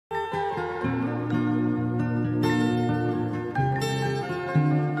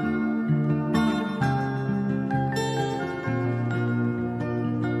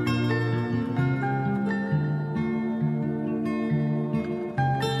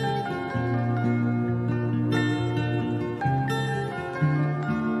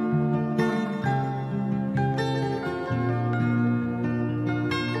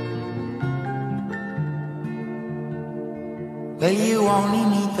Well, you only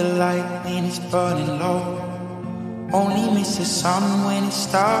need the light when it's burning low. Only miss the sun when it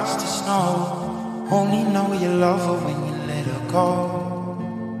starts to snow. Only know you love her when you let her go.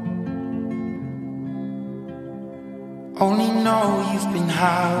 Only know you've been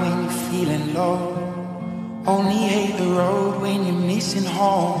high when you're feeling low. Only hate the road when you're missing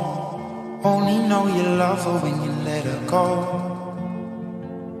home. Only know you love her when you let her go.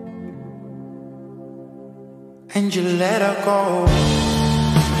 And you let her go.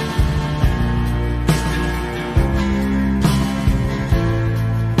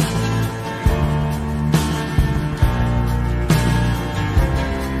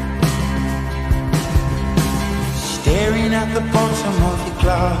 Staring at the bottom of your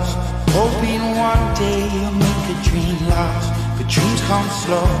glass, hoping one day you'll make a dream last. But dreams come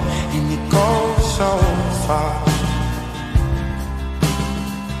slow and they go so fast.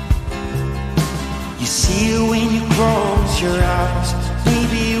 You see it when you close your eyes.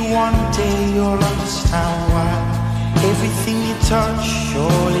 Maybe one day you'll understand why everything you touch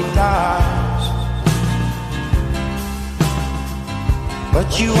surely dies. But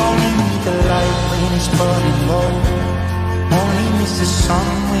you only need the light when it's burning low. Only miss the sun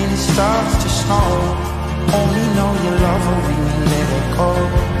when it starts to snow. Only know you love her when you let her go.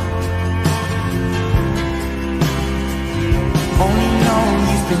 Only know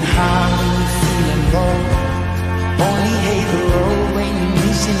you've been high when you're feeling low. Only hate the road when you're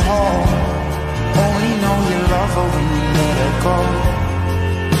missing home. Only know you love her when you let her go.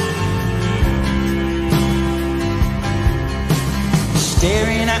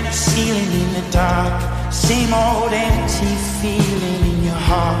 Staring at the ceiling in the dark, same old empty feeling in your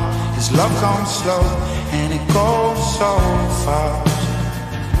heart. 'Cause love comes slow and it goes so fast.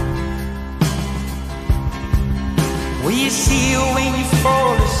 Will you see her when you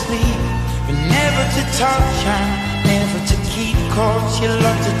fall asleep? But never to touch and never to keep, 'cause you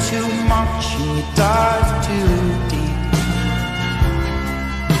loved her too much and you dive too deep.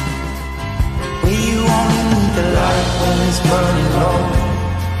 Will you only need the light when it's burning low?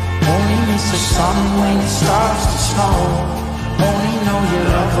 Only miss the sun when it starts to snow. Only know you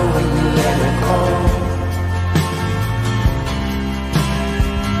love her when you let her go.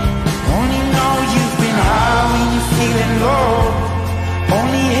 Only know you've been high when you're feeling low.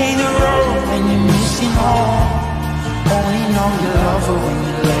 Only hate the road when you're missing home. Only know you love her when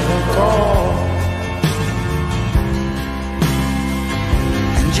you let her go.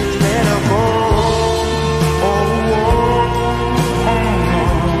 And you let her go.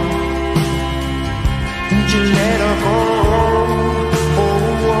 You let her go. Oh,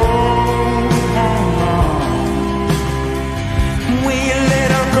 oh, oh, oh. Will you let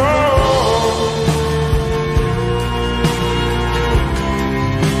her go?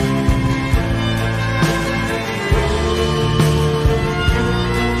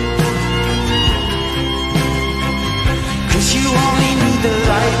 'Cause you only need the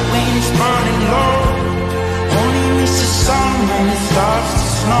light when it's burning low. Only miss the sun when it starts to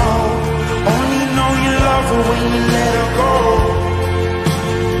snow. Only know you love her when you let her go.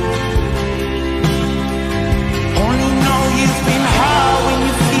 Only know you've been high when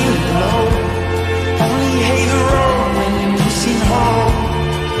you feel low. Only hate the road when you're missing home.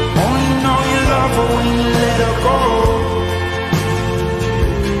 Only know you love her when you let her go.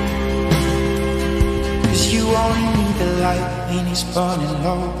 'Cause you only need the light when it's burning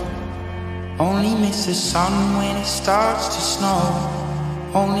low. Only miss the sun when it starts to snow.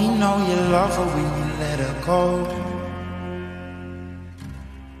 Only know you love her when you let her go.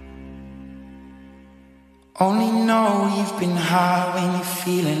 Only know you've been high when you're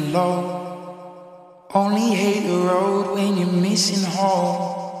feeling low. Only hate the road when you're missing home.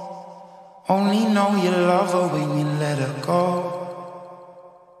 Only know you love her when you let her go.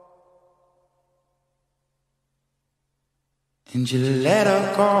 And you let her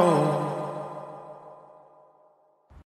go.